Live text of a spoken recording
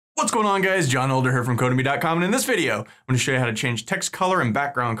What's going on, guys? John Older here from Codemy.com, and in this video, I'm going to show you how to change text color and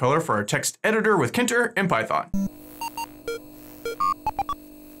background color for our text editor with Tkinter and Python.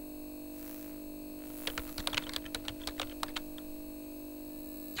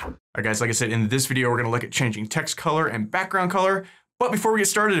 Alright guys, like I said, in this video, we're going to look at changing text color and background color. But before we get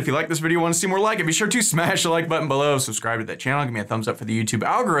started, if you like this video and want to see more like it, be sure to smash the like button below, subscribe to that channel, give me a thumbs up for the YouTube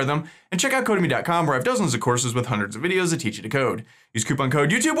algorithm, and check out Codemy.com, where I have dozens of courses with hundreds of videos that teach you to code. Use coupon code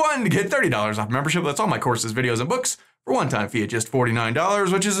YouTube1 to get $30 off membership. That's all my courses, videos, and books for one-time fee at just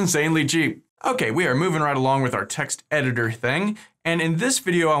 $49, which is insanely cheap. Okay, we are moving right along with our text editor thing. And in this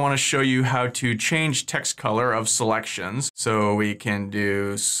video, I want to show you how to change text color of selections. So we can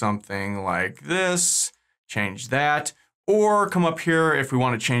do something like this, change that, or come up here if we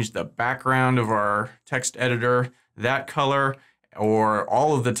want to change the background of our text editor, that color, or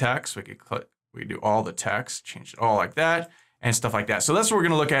all of the text. We could do all the text, change it all like that, and stuff like that. So that's what we're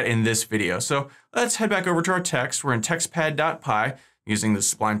going to look at in this video. So let's head back over to our text. We're in textpad.py using the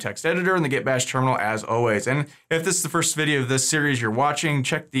Sublime text editor and the Get Bash terminal as always. And if this is the first video of this series you're watching,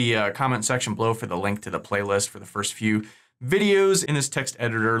 check the comment section below for the link to the playlist for the first few videos in this text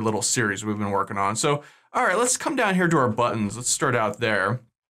editor little series we've been working on. So, all right, let's come down here to our buttons. Let's start out there.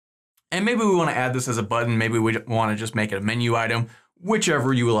 And maybe we want to add this as a button. Maybe we want to just make it a menu item.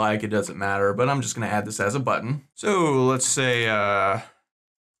 Whichever you like, it doesn't matter, but I'm just going to add this as a button. So let's say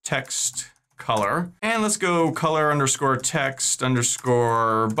text color, and let's go color underscore text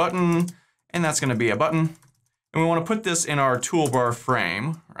underscore button, and that's going to be a button. And we want to put this in our toolbar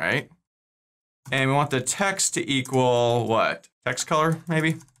frame, right? And we want the text to equal what? Text color,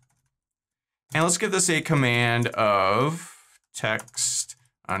 maybe? And let's give this a command of text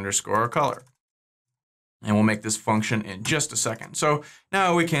underscore color. And we'll make this function in just a second. So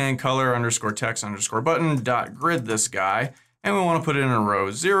now we can color underscore text underscore button dot grid this guy. And we want to put it in a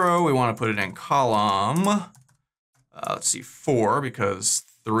row 0. We want to put it in column, let's see, 4, because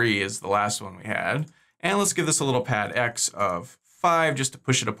 3 is the last one we had. And let's give this a little pad X of 5 just to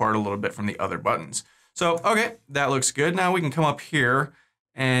push it apart a little bit from the other buttons. So, okay, that looks good. Now we can come up here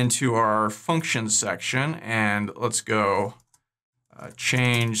and to our functions section, and let's go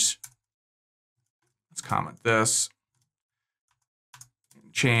change, let's comment this,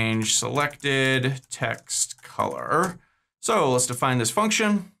 change selected text color. So let's define this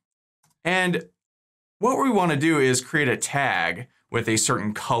function, and what we want to do is create a tag with a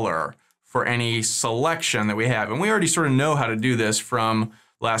certain color for any selection that we have. And we already sort of know how to do this from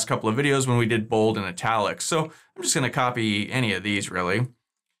last couple of videos when we did bold and italics. So I'm just going to copy any of these really.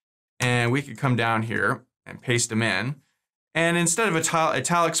 And we could come down here and paste them in. And instead of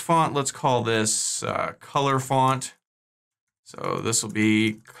italics font, let's call this color font. So this will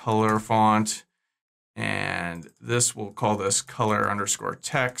be color font. And this, we'll call this color underscore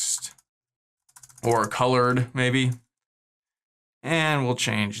text, or colored maybe. And we'll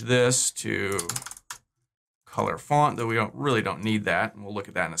change this to color font, though we really don't need that. And we'll look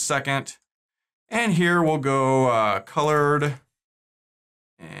at that in a second. And here we'll go colored.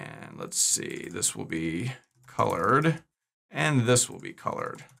 And let's see, this will be colored. And this will be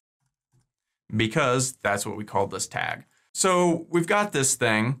colored, because that's what we called this tag. So we've got this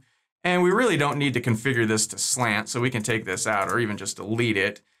thing. And we really don't need to configure this to slant, so we can take this out or even just delete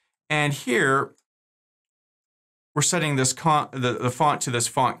it. And here, we're setting this the font to this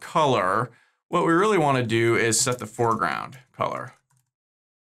font color. What we really want to do is set the foreground color.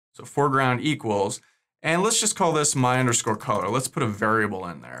 So foreground equals, and let's just call this my underscore color. Let's put a variable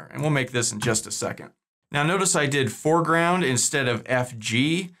in there, and we'll make this in just a second. Now notice I did foreground instead of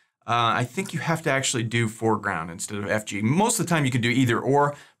FG. I think you have to actually do foreground instead of FG. Most of the time you could do either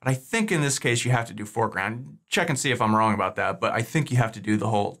or, but I think in this case you have to do foreground. Check and see if I'm wrong about that, but I think you have to do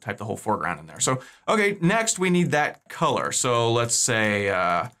type the whole foreground in there. So, okay, next we need that color. So let's say,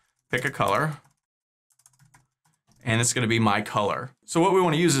 pick a color, and it's gonna be my color. So what we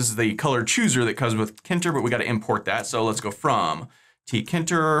wanna use is the color chooser that comes with Tkinter, but we gotta import that. So let's go from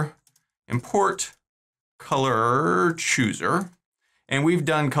Tkinter, import color chooser. And we've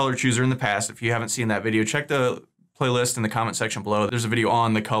done color chooser in the past. If you haven't seen that video, check the playlist in the comment section below. There's a video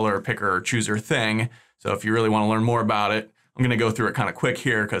on the color picker chooser thing. So if you really want to learn more about it, I'm going to go through it kind of quick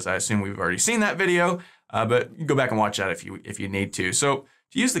here because I assume we've already seen that video. But you can go back and watch that if you need to. So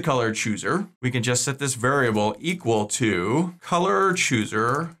to use the color chooser, we can just set this variable equal to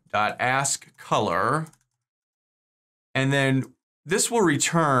colorchooser.askColor. And then this will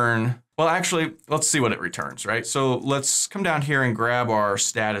return. Well, actually, let's see what it returns, right? So let's come down here and grab our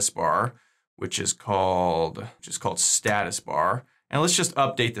status bar, which is called status bar. And let's just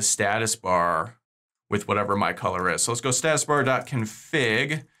update the status bar with whatever my color is. So let's go status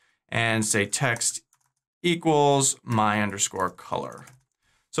bar.config, and say text equals my underscore color.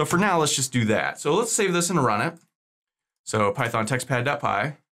 So for now, let's just do that. So let's save this and run it. So Python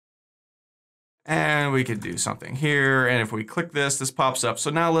textpad.py. And we could do something here. And if we click this, this pops up.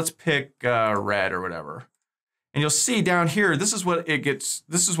 So now let's pick red or whatever. And you'll see down here, this is what it gets.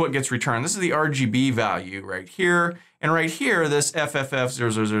 This is what gets returned. This is the RGB value right here. And right here, this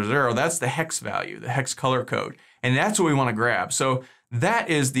FFF0000, that's the hex value, the hex color code. And that's what we want to grab. So that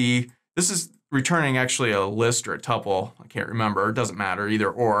is this is returning actually a list or a tuple. I can't remember. It doesn't matter,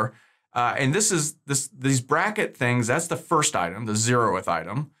 either or. And these bracket things, that's the first item, the 0th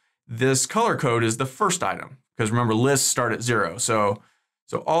item. This color code is the first item, because remember, lists start at 0. So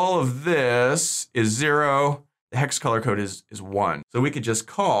all of this is 0. The hex color code is 1. So we could just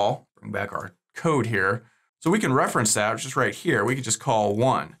bring back our code here. So we can reference that just right here. We could just call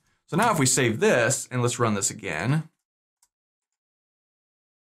 1. So now if we save this and let's run this again.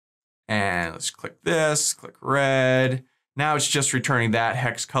 And let's click this, click red. Now it's just returning that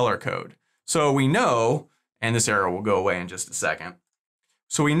hex color code. So we know, and this error will go away in just a second.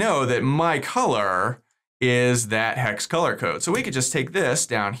 So we know that my color is that hex color code. So we could just take this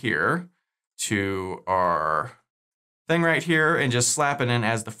down here to our thing right here and just slap it in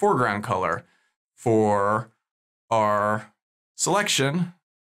as the foreground color for our selection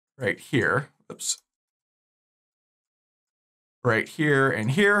right here. Oops. Right here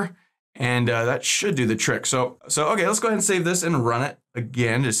and here. And that should do the trick. So okay, let's go ahead and save this and run it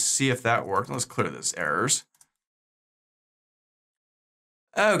again to see if that worked. Let's clear this errors.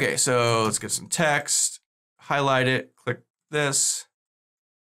 Okay, so let's get some text, highlight it, click this,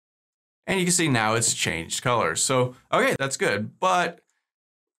 and you can see now it's changed colors. So, okay, that's good. But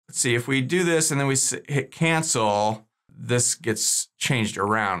let's see, if we do this and then we hit cancel, this gets changed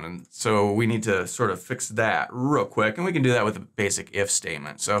around. And so we need to sort of fix that real quick. And we can do that with a basic if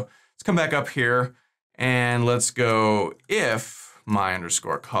statement. So let's come back up here and let's go if my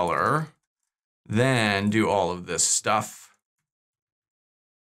underscore color, then do all of this stuff.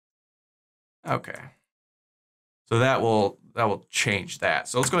 Okay, so that will change that.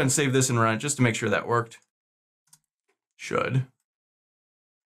 So let's go ahead and save this and run it just to make sure that worked. Should.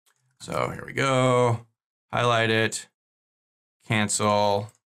 So here we go. Highlight it.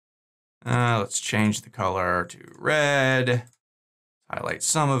 Cancel. Let's change the color to red. Highlight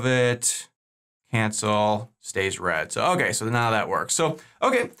some of it. Cancel. Stays red. So okay, so now that works. So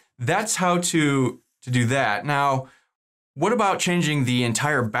okay, that's how to do that. Now, what about changing the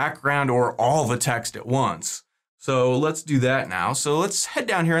entire background or all the text at once? So let's do that now. So let's head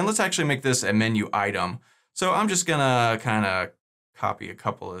down here and let's actually make this a menu item. So I'm just gonna kind of copy a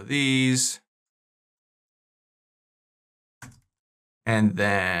couple of these and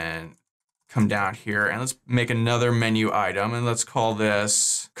then come down here and let's make another menu item and let's call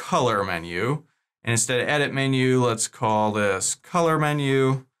this color menu. And instead of edit menu, let's call this color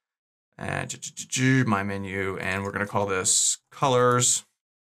menu. And my menu, and we're going to call this colors.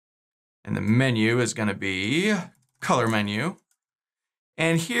 And the menu is going to be color menu.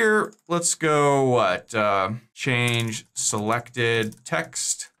 And here, let's go what? Change selected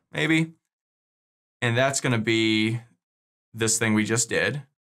text, maybe. And that's going to be this thing we just did.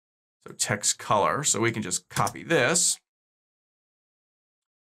 So text color. So we can just copy this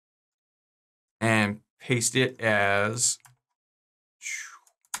and paste it as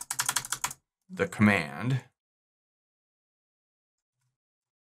the command.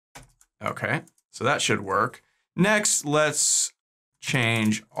 Okay, so that should work. Next, let's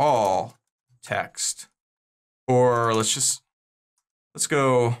change all text, or let's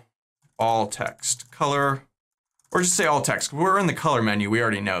go all text color, or just say all text. We're in the color menu, we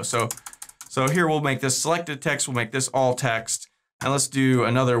already know. So here we'll make this selected text, we'll make this all text, and let's do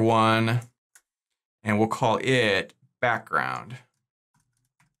another one, and we'll call it background.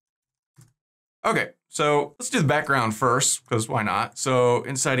 Okay, so let's do the background first, because why not? So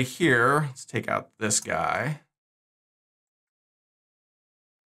inside of here, let's take out this guy.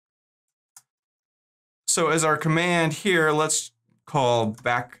 So as our command here, let's call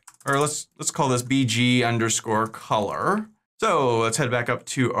let's call this bg underscore color. So let's head back up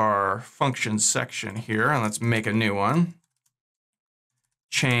to our function section here, and let's make a new one.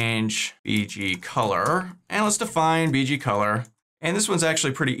 Change bg color, and let's define bg color. And this one's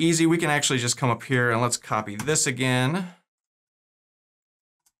actually pretty easy. We can actually just come up here and let's copy this again.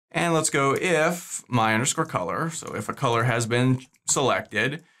 And let's go if my underscore color. So if a color has been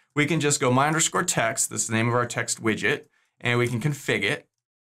selected, we can just go my underscore text. This is the name of our text widget. And we can config it.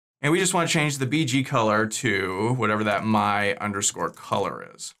 And we just want to change the BG color to whatever that my underscore color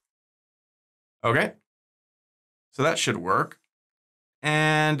is. Okay. So that should work.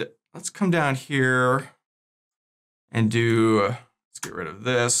 And let's come down here and do, let's get rid of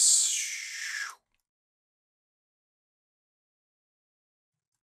this.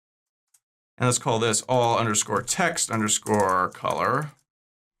 And let's call this all underscore text underscore color.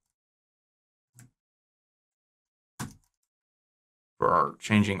 For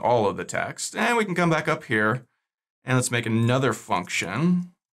changing all of the text. And we can come back up here and let's make another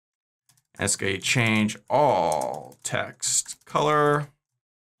function. And it's going to change all text color.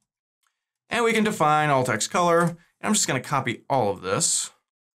 And we can define all text color. And I'm just going to copy all of this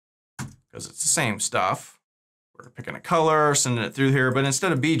because it's the same stuff. We're picking a color, sending it through here, but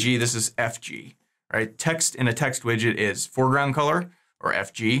instead of BG, this is FG, right? Text in a text widget is foreground color, or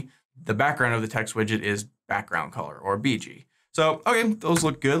FG. The background of the text widget is background color, or BG. So, okay, those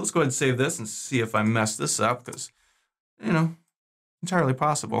look good. Let's go ahead and save this and see if I mess this up because, you know, entirely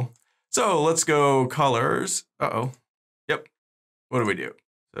possible. So let's go colors. Uh-oh. Yep. What do we do?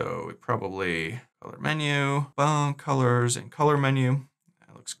 So we probably color menu, boom, colors and color menu.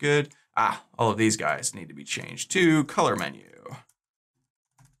 That looks good. Ah, all of these guys need to be changed to color menu.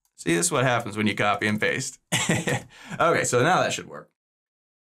 See, this is what happens when you copy and paste. Okay, so now that should work.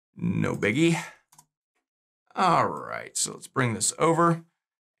 No biggie. All right, so let's bring this over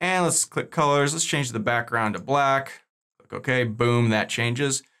and let's click colors. Let's change the background to black. Click OK, boom, that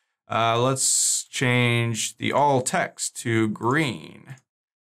changes. Let's change the all text to green.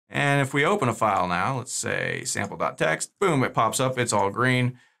 And if we open a file now, let's say sample.txt, boom, it pops up, it's all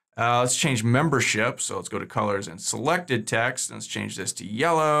green. Let's change membership. So let's go to colors and selected text. And let's change this to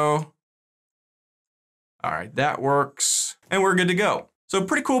yellow. All right, that works. And we're good to go. So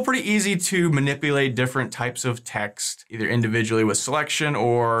pretty cool, pretty easy to manipulate different types of text, either individually with selection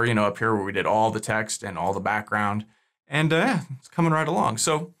or, you know, up here where we did all the text and all the background. And it's coming right along.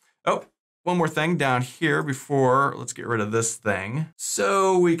 So, oh, one more thing down here before, let's get rid of this thing.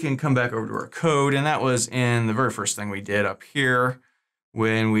 So we can come back over to our code. And that was in the very first thing we did up here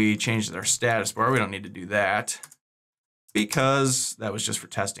when we changed our status bar. We don't need to do that because that was just for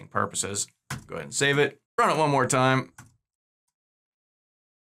testing purposes. Go ahead and save it. Run it one more time.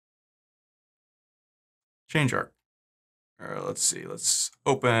 Change our, let's see, let's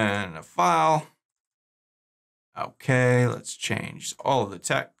open a file. Okay, let's change all of the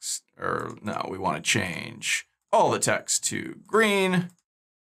text, or no, we want to change all the text to green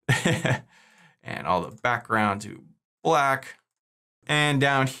and all the background to black. And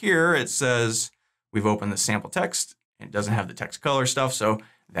down here, it says we've opened the sample text. It doesn't have the text color stuff, so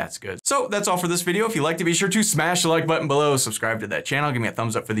that's good. So that's all for this video. If you liked it, be sure to smash the like button below, subscribe to that channel, give me a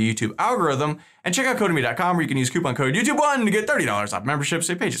thumbs up for the YouTube algorithm, and check out Codemy.com where you can use coupon code YouTube1 to get $30 off membership.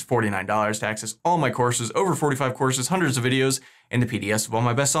 Save pages $49 to access all my courses, over 45 courses, hundreds of videos, and the PDFs of all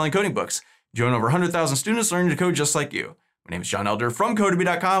my best-selling coding books. Join over 100,000 students learning to code just like you. My name is John Elder from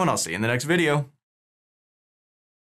Codemy.com, and I'll see you in the next video.